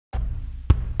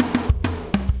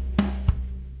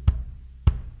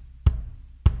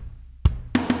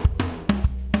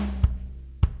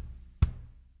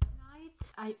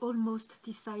I almost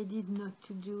decided not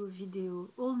to do a video.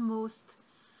 Almost.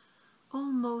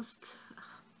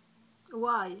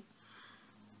 Why?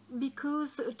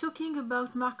 Because talking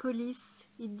about Hollis,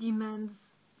 it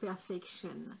demands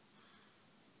perfection.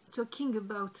 Talking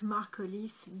about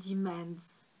Hollis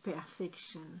demands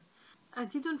perfection. I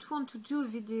didn't want to do a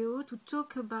video to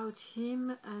talk about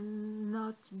him and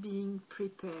not being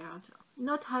prepared,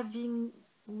 not having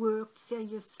worked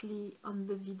seriously on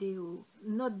the video.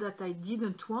 Not that I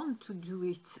didn't want to do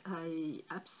it, I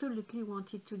absolutely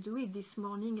wanted to do it. This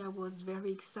morning I was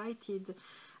very excited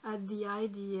at the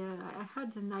idea. I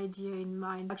had an idea in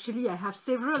mind. Actually, I have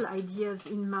several ideas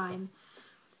in mind.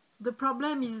 The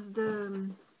problem is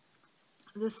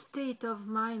the state of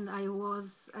mind I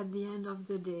was at the end of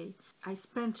the day. I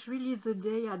spent really the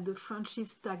day at the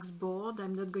franchise tax board.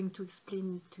 I'm not going to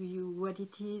explain to you what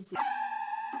it is.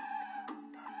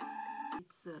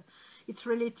 It's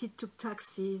related to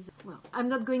taxes. Well, I'm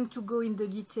not going to go in the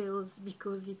details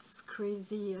because it's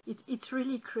crazy. It's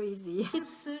really crazy.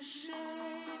 It's a shame.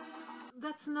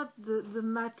 That's not the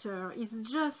matter. It's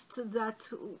just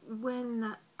that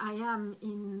when I am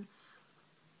in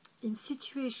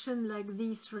situation like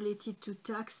this related to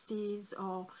taxes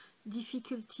or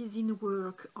difficulties in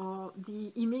work or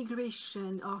the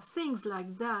immigration or things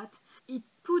like that, it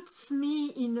puts me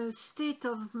in a state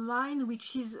of mind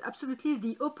which is absolutely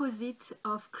the opposite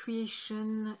of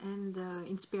creation and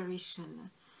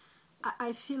inspiration.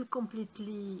 I feel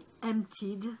completely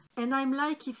emptied, and I'm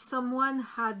like if someone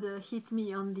had hit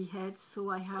me on the head, so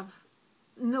I have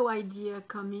no idea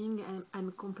coming and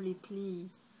I'm completely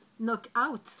knocked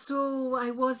out. So I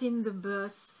was in the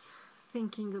bus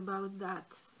thinking about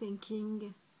that,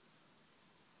 thinking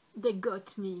they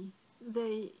got me,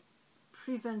 they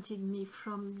prevented me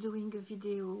from doing a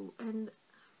video, and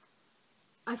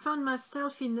I found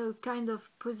myself in a kind of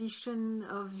position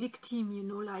of victim, you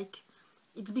know, like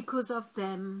it's because of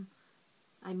them,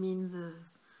 I mean the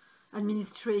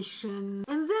administration.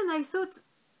 And then I thought,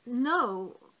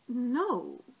 no,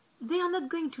 they are not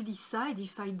going to decide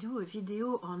if I do a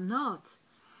video or not.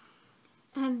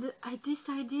 And I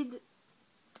decided,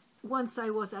 once I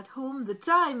was at home, the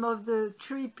time of the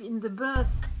trip in the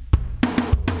bus,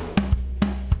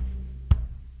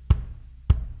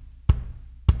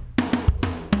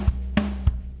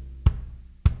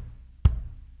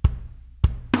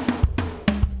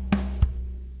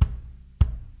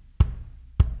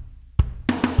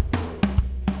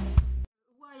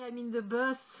 I'm in the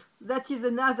bus. That is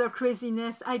another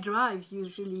craziness. I drive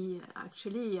usually.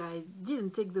 Actually, I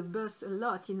didn't take the bus a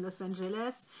lot in Los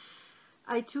Angeles.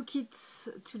 I took it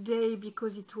today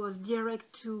because it was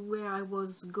direct to where I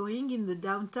was going in the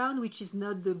downtown, which is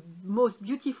not the most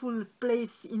beautiful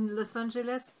place in Los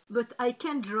Angeles. But I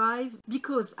can't drive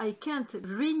because I can't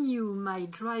renew my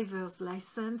driver's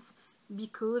license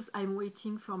because I'm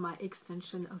waiting for my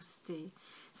extension of stay.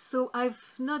 So I've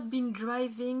not been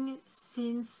driving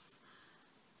since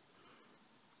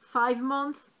 5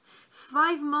 months.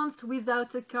 5 months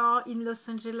without a car in Los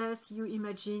Angeles, you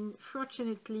imagine.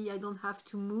 Fortunately, I don't have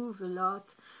to move a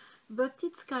lot, but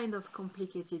it's kind of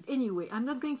complicated. Anyway, I'm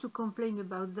not going to complain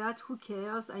about that. Who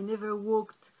cares? I never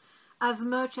walked as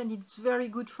much and it's very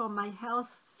good for my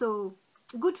health, so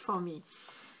good for me.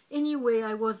 Anyway,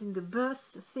 I was in the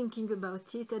bus thinking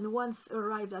about it, and once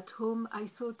arrived at home, I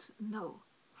thought, no,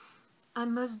 I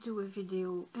must do a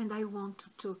video and I want to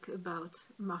talk about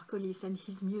Hollis and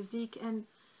his music. And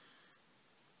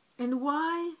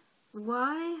why?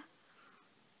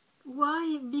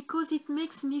 Because it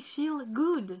makes me feel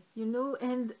good, you know,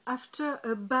 and after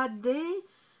a bad day,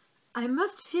 I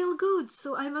must feel good,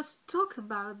 so I must talk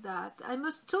about that. I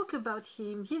must talk about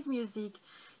him, his music,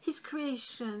 his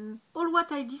creation, all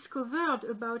what I discovered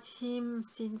about him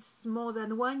since more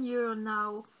than 1 year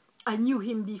now. I knew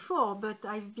him before, but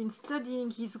I've been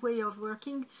studying his way of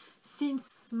working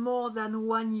since more than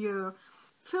 1 year.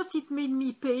 First, it made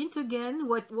me paint again,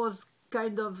 what was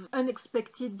kind of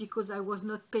unexpected because I was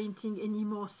not painting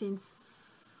anymore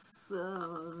since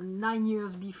 9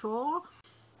 years before.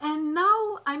 And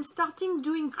now I'm starting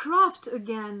doing craft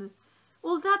again.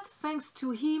 All that thanks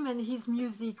to him and his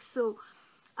music. So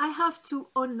I have to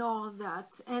honor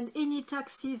that. And any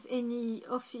taxes, any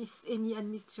office, any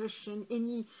administration,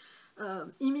 any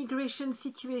immigration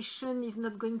situation is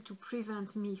not going to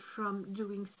prevent me from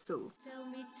doing so. Tell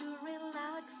me to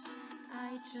relax,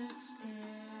 I just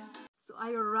stare. So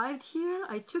I arrived here,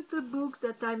 I took the book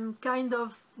that I'm kind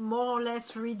of more or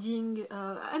less reading.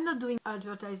 I'm not doing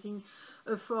advertising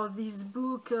for this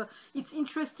book. It's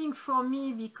interesting for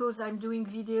me because I'm doing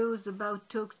videos about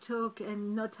Tok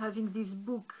and not having this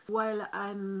book while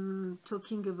I'm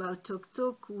talking about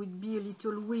Tok would be a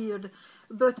little weird.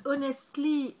 But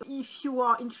honestly, if you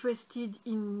are interested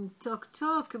in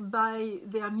Tok, buy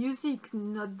their music,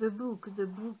 not the book. The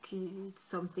book is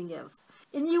something else.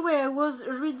 Anyway, I was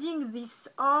reading this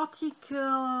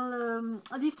article,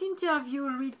 this interview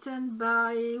written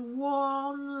by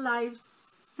Warne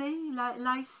Livesey,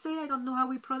 I don't know how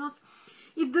we pronounce.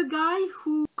 It's the guy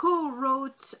who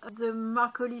co-wrote the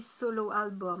Mark Hollis solo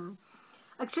album.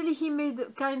 Actually, he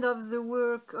made kind of the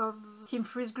work of Tim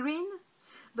Frisgreen,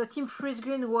 but Tim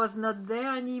Frisgreen was not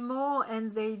there anymore,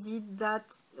 and they did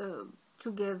that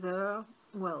together.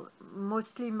 Well,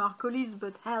 mostly Mark Hollis,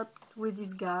 but helped with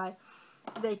this guy.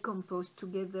 They composed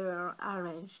together,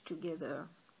 arranged together,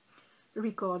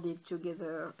 recorded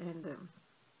together, and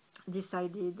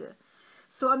decided.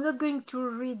 So I'm not going to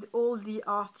read all the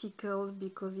articles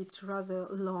because it's rather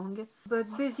long,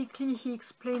 but basically he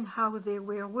explained how they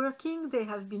were working. They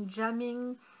have been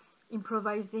jamming,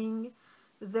 improvising,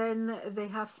 then they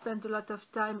have spent a lot of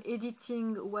time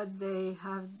editing what they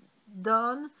have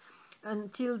done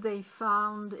until they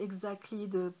found exactly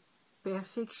the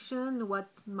perfection, what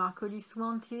Mark Hollis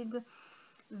wanted.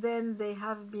 Then they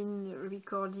have been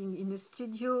recording in a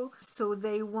studio, so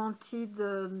they wanted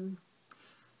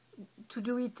to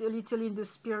do it a little in the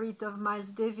spirit of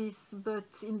Miles Davis, but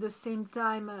in the same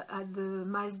time, at the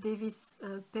Miles Davis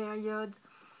period,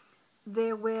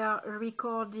 they were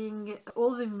recording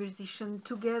all the musicians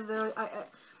together.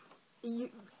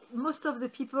 Most of the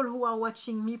people who are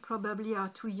watching me probably are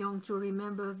too young to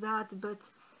remember that, but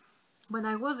when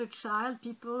I was a child,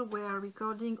 people were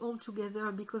recording all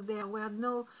together because there were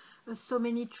no so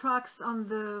many tracks on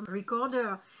the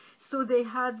recorder. So they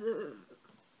had,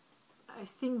 I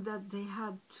think that they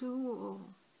had 2 or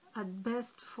at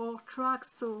best 4 tracks.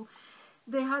 So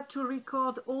they had to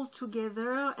record all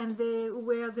together, and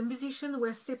the musicians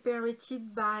were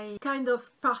separated by kind of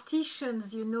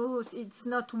partitions, you know. It's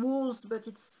not walls, but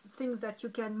it's things that you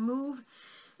can move.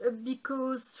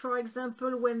 Because, for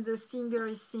example, when the singer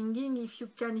is singing, if you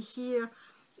can hear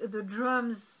the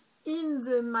drums in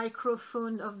the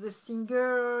microphone of the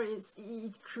singer,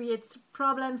 it creates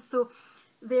problems. So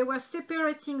they were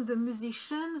separating the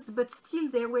musicians, but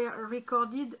still they were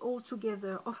recorded all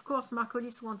together. Of course, Mark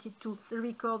Hollis wanted to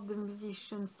record the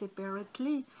musicians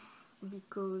separately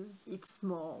because it's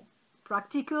more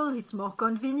practical, it's more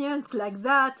convenient like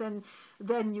that, and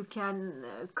then you can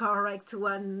correct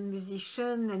one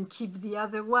musician and keep the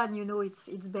other one, you know, it's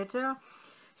better.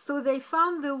 So they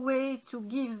found a way to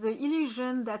give the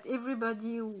illusion that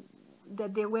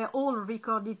that they were all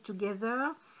recorded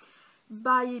together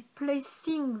by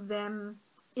placing them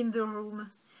in the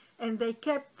room, and they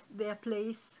kept their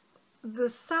place.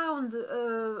 The sound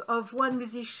of one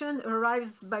musician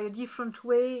arrives by a different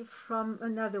way from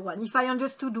another one, if I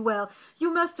understood well.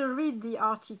 You must read the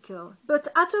article. But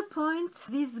at a point,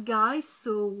 this guy,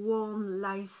 so Warne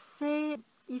Livesey,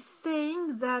 is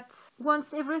saying that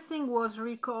once everything was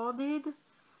recorded,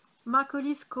 Mark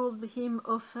Hollis called him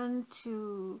often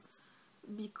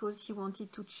because he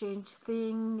wanted to change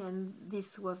things, and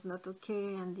this was not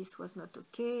okay, and this was not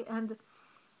okay, and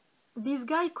this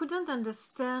guy couldn't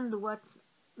understand what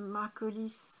Mark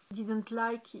Hollis didn't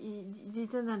like. He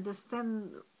didn't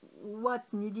understand what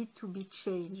needed to be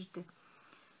changed.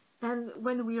 And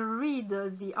when we read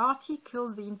the article,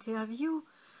 the interview,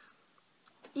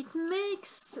 it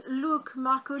makes look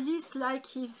Mark Hollis like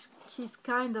he's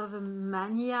kind of a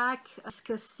maniac,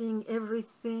 discussing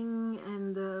everything,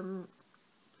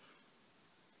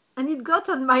 and it got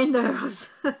on my nerves.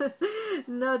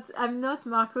 I'm not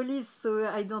Mark Hollis, so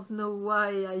I don't know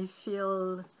why I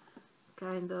feel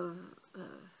kind of...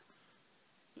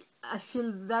 I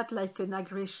feel that like an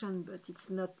aggression, but it's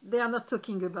not. They are not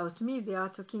talking about me, they are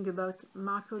talking about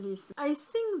Mark Hollis. I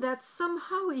think that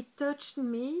somehow it touched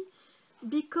me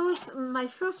because my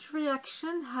first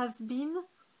reaction has been,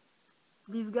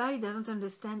 this guy doesn't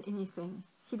understand anything.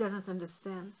 He doesn't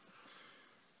understand.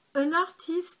 An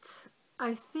artist,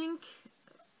 I think,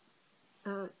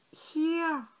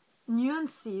 hear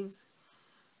nuances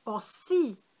or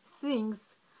see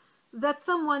things that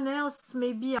someone else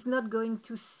maybe is not going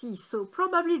to see. So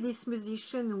probably this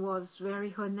musician was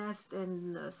very honest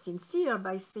and sincere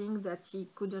by saying that he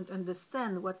couldn't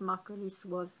understand what Mark Hollis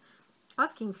was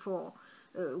asking for,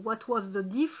 what was the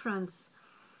difference.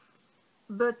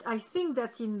 But I think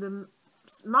that in the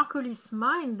Mark Hollis'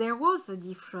 mind there was a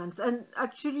difference, and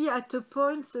actually at a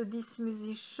point this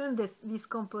musician, this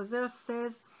composer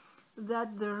says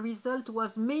that the result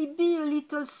was maybe a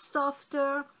little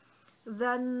softer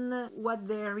than what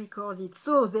they recorded.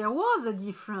 So there was a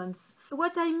difference.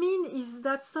 What I mean is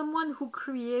that someone who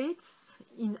creates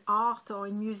in art or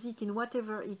in music, in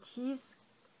whatever it is,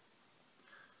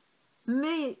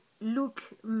 may look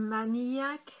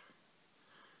maniac,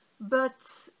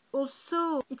 but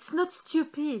also it's not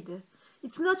stupid,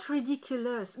 it's not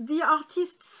ridiculous. The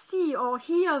artists see or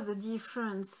hear the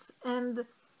difference, and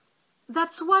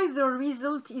that's why the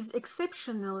result is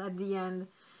exceptional at the end,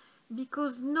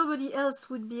 because nobody else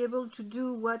would be able to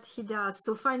do what he does.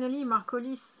 So finally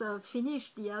Hollis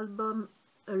finished the album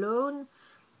alone,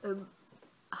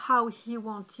 how he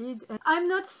wanted. And I'm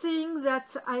not saying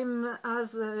that I'm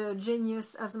as a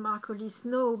genius as Hollis,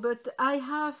 no, but I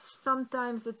have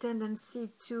sometimes a tendency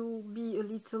to be a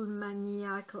little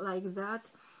maniac like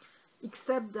that,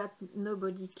 except that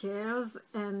nobody cares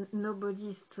and nobody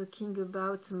is talking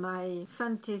about my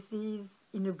fantasies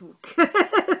in a book.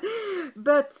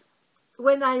 But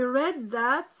when I read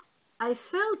that, I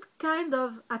felt kind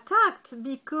of attacked,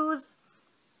 because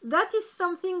that is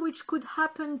something which could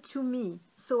happen to me.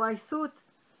 So I thought,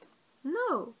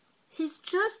 no, he's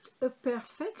just a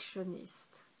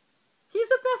perfectionist. He's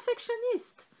a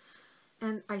perfectionist.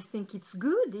 And I think it's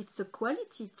good, it's a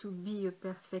quality to be a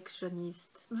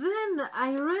perfectionist. Then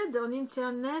I read on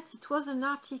internet, it was an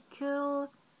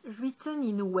article written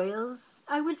in Wales.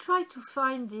 I will try to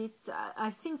find it.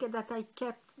 I think that I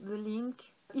kept the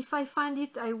link. If I find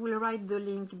it, I will write the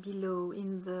link below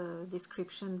in the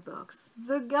description box.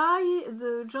 The guy,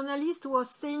 the journalist,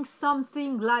 was saying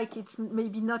something like, it's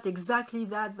maybe not exactly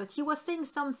that, but he was saying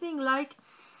something like,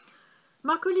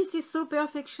 Hollis is so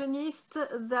perfectionist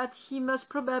that he must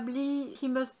probably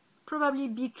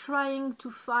be trying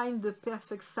to find the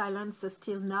perfect silence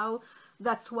still now.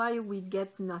 That's why we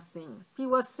get nothing. He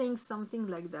was saying something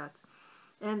like that.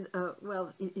 And,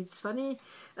 well, it's funny,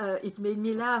 it made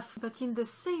me laugh. But in the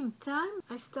same time,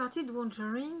 I started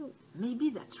wondering, maybe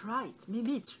that's right,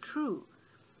 maybe it's true.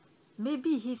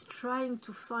 Maybe he's trying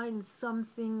to find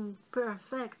something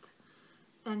perfect,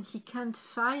 and he can't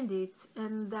find it,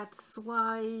 and that's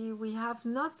why we have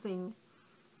nothing.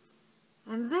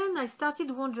 And then I started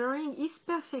wondering, is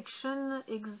perfection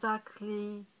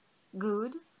exactly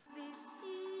good?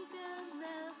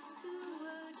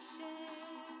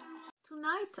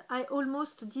 Tonight I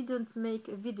almost didn't make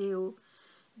a video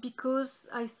because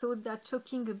I thought that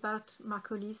talking about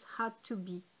Hollis had to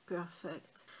be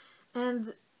perfect,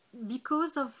 and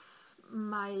because of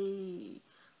my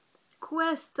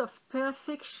quest of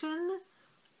perfection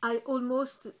I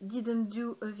almost didn't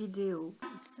do a video.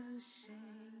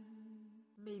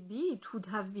 Maybe it would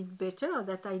have been better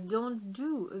that I don't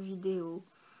do a video,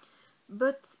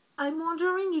 but I'm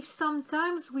wondering if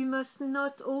sometimes we must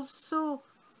not also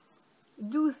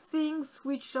do things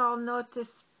which are not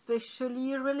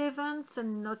especially relevant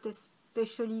and not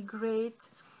especially great,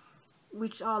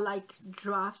 which are like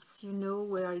drafts, you know,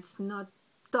 where it's not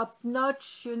top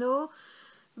notch, you know,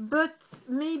 but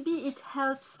maybe it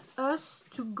helps us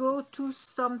to go to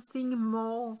something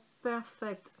more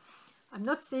perfect. I'm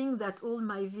not saying that all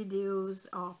my videos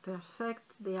are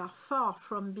perfect, they are far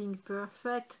from being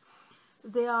perfect,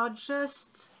 they are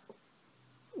just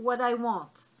what I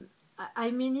want.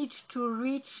 I managed to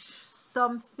reach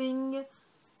something,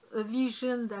 a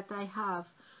vision that I have,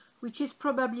 which is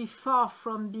probably far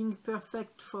from being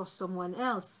perfect for someone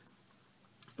else,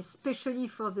 especially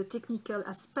for the technical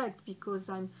aspect, because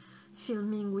I'm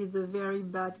filming with a very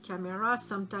bad camera,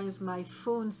 sometimes my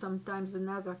phone, sometimes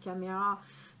another camera,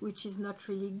 which is not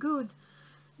really good.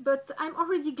 But I'm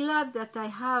already glad that I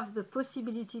have the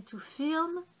possibility to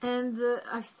film, and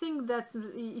I think that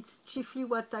it's chiefly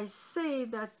what I say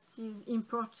that is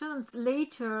important.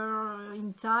 Later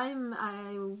in time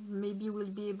I maybe will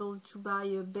be able to buy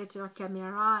a better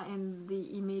camera and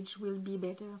the image will be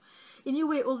better.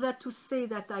 Anyway, all that to say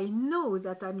that I know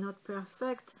that I'm not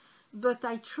perfect, but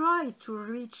I try to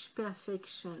reach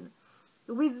perfection.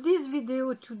 With this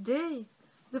video today,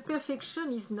 the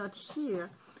perfection is not here.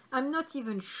 I'm not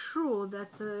even sure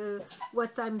that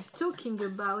what I'm talking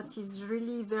about is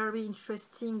really very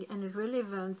interesting and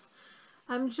relevant.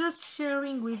 I'm just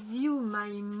sharing with you my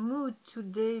mood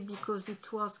today because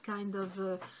it was kind of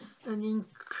an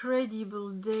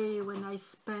incredible day when I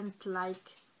spent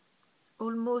like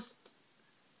almost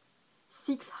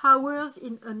 6 hours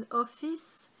in an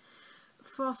office.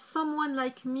 For someone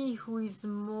like me who is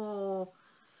more,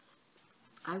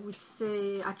 I would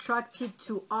say, attracted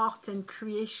to art and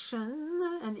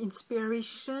creation and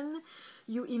inspiration,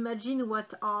 you imagine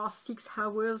what are 6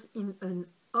 hours in an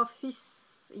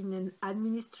office, in an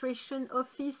administration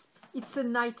office. It's a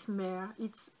nightmare.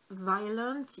 It's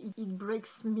violent, it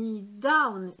breaks me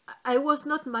down. I was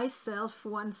not myself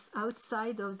once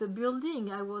outside of the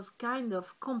building. I was kind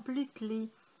of completely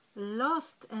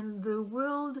lost, and the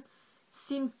world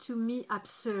seemed to me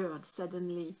absurd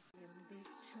suddenly. In these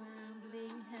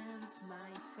trembling hands,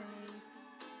 my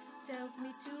faith tells me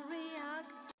to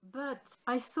react. But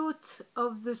I thought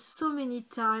of the so many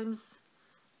times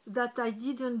that I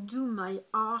didn't do my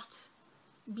art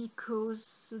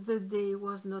because the day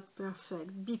was not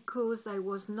perfect, because I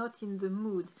was not in the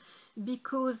mood,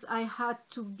 because I had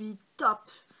to be top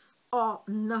or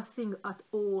nothing at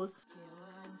all. Till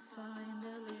I'm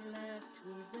finally left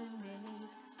with the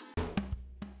maze.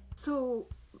 So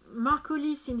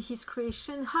Marcolis in his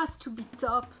creation has to be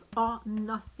top or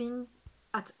nothing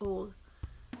at all.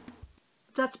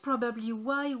 That's probably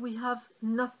why we have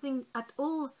nothing at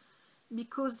all,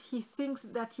 because he thinks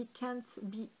that he can't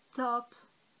be top,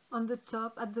 on the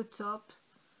top, at the top.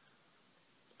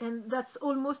 And that's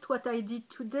almost what I did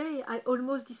today. I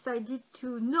almost decided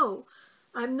to, no,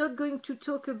 I'm not going to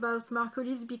talk about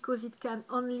Marcolis because it can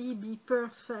only be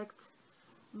perfect.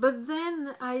 But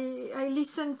then I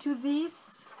listened to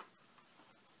this.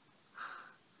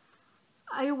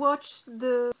 I watched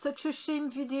the Such a Shame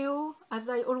video, as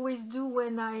I always do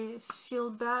when I feel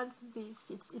bad.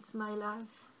 It's my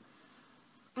life.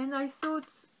 And I thought,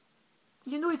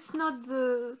 you know, it's not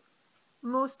the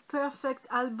most perfect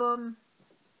album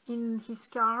in his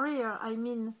career. I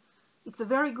mean, it's a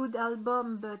very good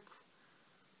album, but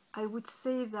I would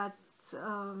say that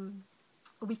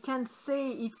we can't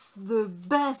say it's the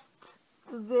best.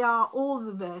 They are all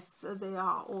the best. They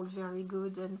are all very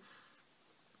good, and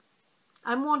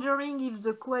I'm wondering if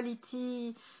the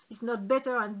quality is not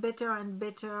better and better and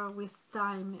better with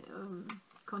time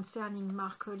concerning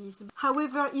Marcolis.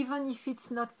 However, even if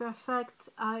it's not perfect,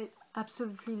 I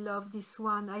absolutely love this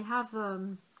one. I have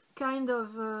kind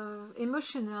of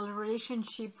emotional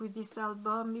relationship with this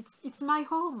album. It's my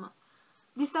home.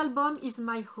 This album is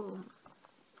my home.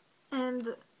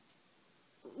 And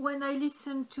when I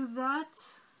listen to that,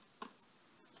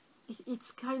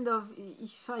 it's kind of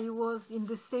if I was in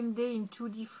the same day in two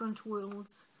different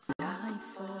worlds.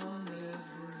 Life on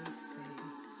every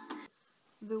face.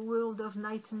 The world of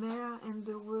nightmare and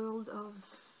the world of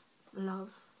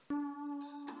love.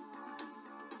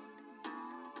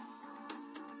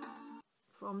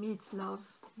 For me it's love,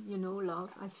 you know,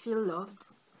 love. I feel loved.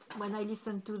 When I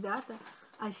listen to that,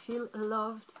 I feel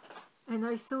loved. And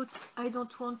I thought, I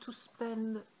don't want to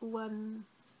spend one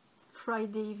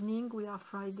Friday evening, we are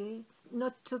Friday,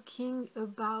 not talking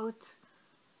about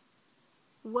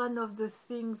one of the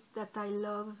things that I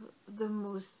love the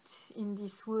most in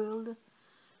this world,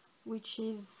 which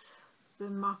is the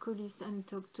Marcolis and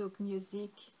Tok Tok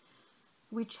music,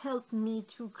 which helped me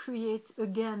to create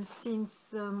again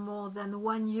since more than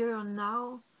 1 year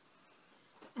now.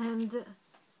 And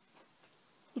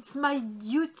it's my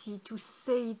duty to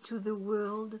say to the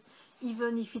world,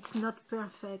 even if it's not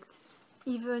perfect,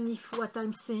 even if what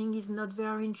I'm saying is not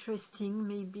very interesting,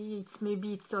 maybe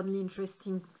it's only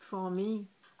interesting for me,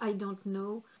 I don't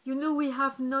know. You know, we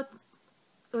have not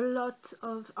a lot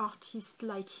of artists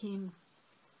like him.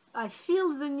 I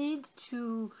feel the need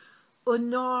to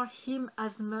honor him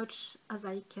as much as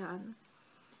I can.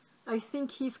 I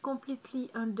think he's completely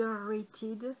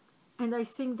underrated, and I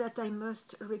think that I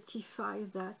must rectify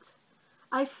that.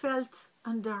 I felt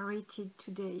underrated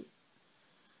today.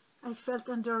 I felt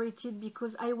underrated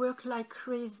because I work like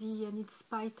crazy, and in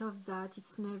spite of that,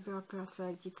 it's never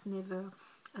perfect, it's never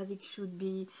as it should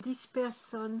be. This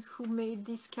person who made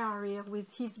this career with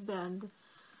his band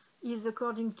is,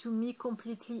 according to me,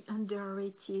 completely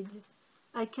underrated.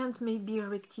 I can't maybe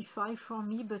rectify for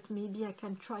me, but maybe I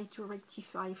can try to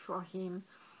rectify for him.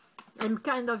 I'm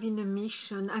kind of in a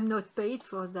mission. I'm not paid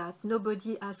for that.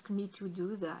 Nobody asked me to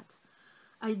do that.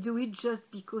 I do it just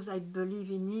because I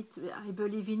believe in it. I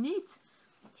believe in it.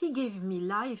 He gave me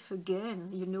life again,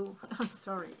 you know. I'm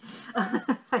sorry.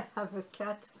 I have a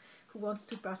cat who wants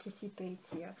to participate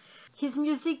here. His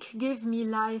music gave me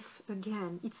life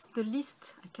again. It's the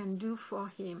least I can do for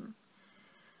him.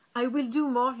 I will do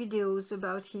more videos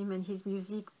about him and his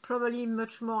music, probably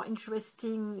much more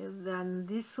interesting than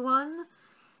this one.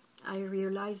 I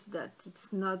realize that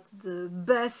it's not the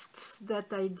best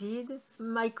that I did.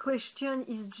 My question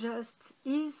is just,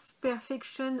 is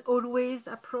perfection always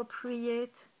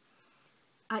appropriate?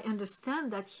 I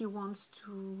understand that he wants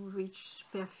to reach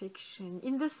perfection.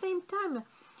 In the same time,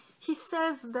 he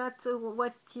says that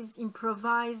what is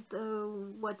improvised,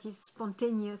 what is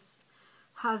spontaneous,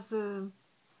 has an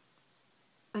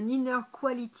inner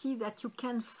quality that you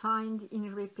can find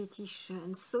in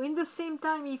repetition. So in the same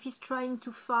time, if he's trying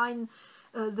to find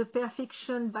the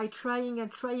perfection by trying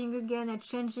and trying again and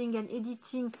changing and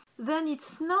editing, then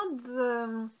it's not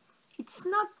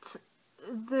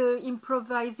the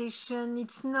improvisation,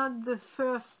 it's not the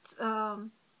first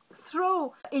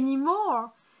throw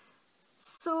anymore.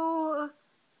 So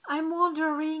I'm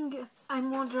wondering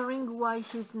why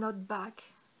he's not back.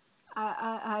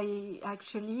 I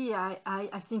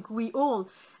think we all,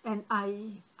 and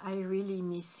I really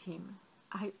miss him.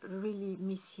 I really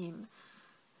miss him.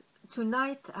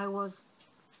 Tonight I'm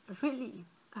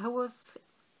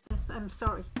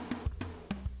sorry.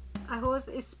 I was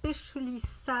especially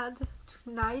sad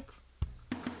tonight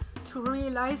to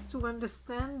realize, to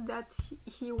understand that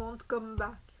he won't come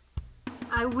back.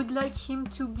 I would like him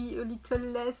to be a little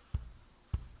less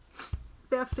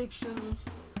perfectionist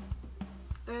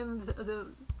and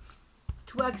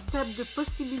to accept the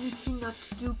possibility not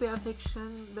to do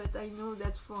perfection, but I know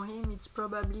that for him it's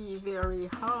probably very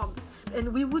hard,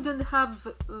 and we wouldn't have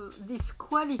this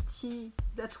quality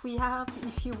that we have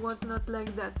if he was not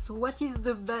like that. So what is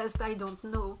the best? I don't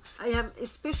know. I am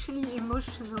especially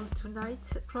emotional tonight,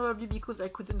 probably because I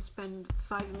couldn't spend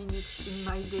 5 minutes in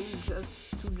my day just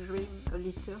to dream a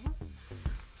little.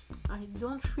 I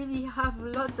don't really have a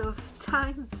lot of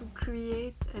time to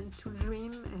create and to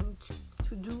dream and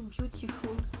to do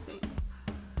beautiful things.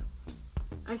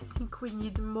 I think we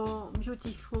need more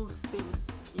beautiful things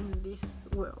in this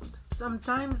world.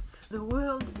 Sometimes the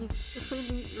world is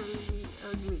really, really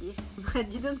ugly. I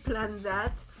didn't plan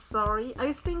that. Sorry.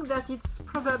 I think that it's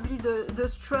probably the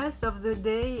stress of the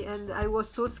day, and I was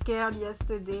so scared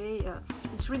yesterday.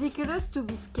 It's ridiculous to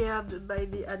be scared by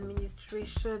the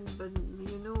administration, but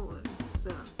you know,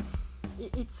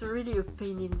 it's really a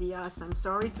pain in the ass. I'm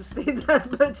sorry to say that,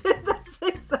 but that's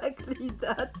exactly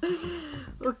that.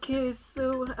 Okay,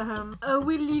 so I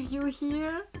will leave you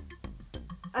here.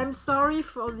 I'm sorry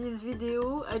for this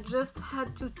video. I just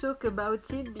had to talk about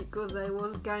it because it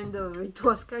was kind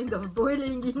of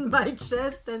boiling in my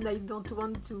chest, and I don't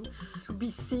want to be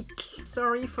sick.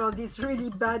 Sorry for this really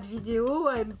bad video.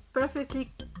 I'm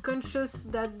perfectly conscious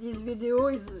that this video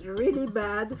is really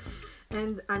bad,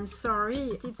 and I'm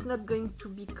sorry. It's not going to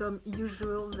become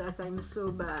usual that I'm so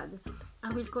bad.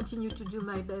 I will continue to do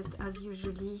my best as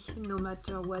usually, no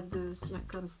matter what the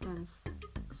circumstances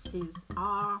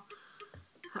are,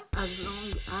 as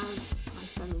long as my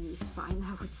family is fine,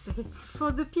 I would say.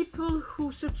 For the people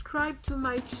who subscribe to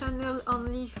my channel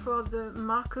only for the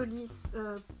Marcolis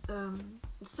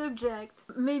subject,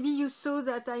 maybe you saw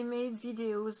that I made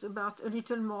videos about, a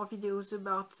little more videos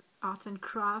about art and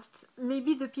craft.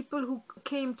 Maybe the people who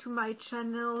came to my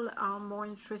channel are more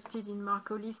interested in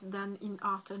Marcolis than in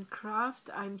art and craft.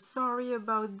 I'm sorry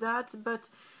about that, but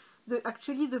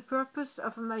actually the purpose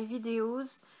of my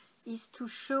videos is to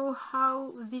show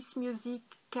how this music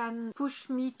can push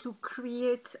me to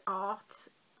create art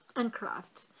and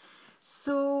craft.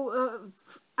 So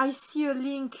I see a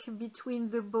link between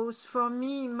the both. For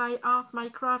me, my art, my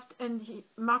craft, and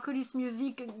Marcolis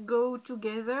music go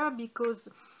together because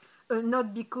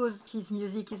not because his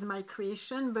music is my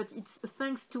creation, but it's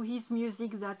thanks to his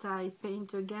music that I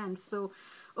paint again. So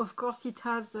of course it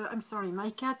has I'm sorry,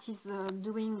 my cat is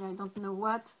doing I don't know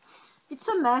what. It's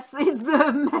a mess. It's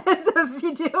the mess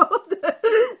video.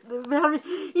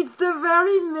 It's the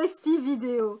very messy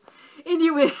video.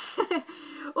 Anyway,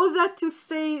 all that to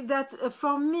say that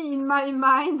for me, in my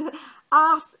mind,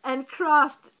 art and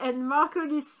craft and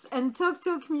Marcolis and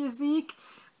Tok music,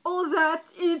 all that,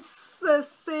 it's the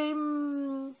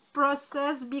same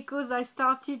process because I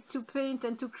started to paint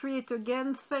and to create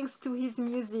again thanks to his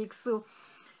music. So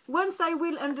once I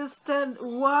will understand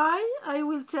why, I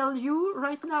will tell you.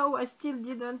 Right now, I still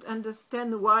didn't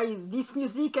understand why this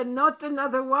music and not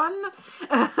another one.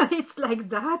 It's like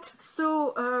that.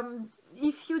 So,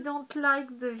 if you don't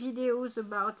like the videos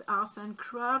about art and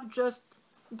craft, just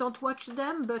don't watch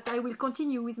them. But I will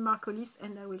continue with Marcolis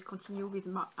and I will continue with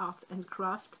art and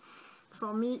craft.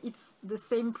 For me, it's the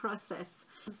same process.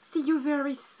 See you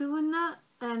very soon.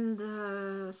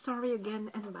 And sorry again,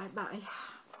 and bye-bye.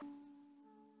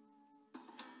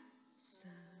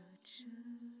 Such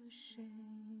a shame.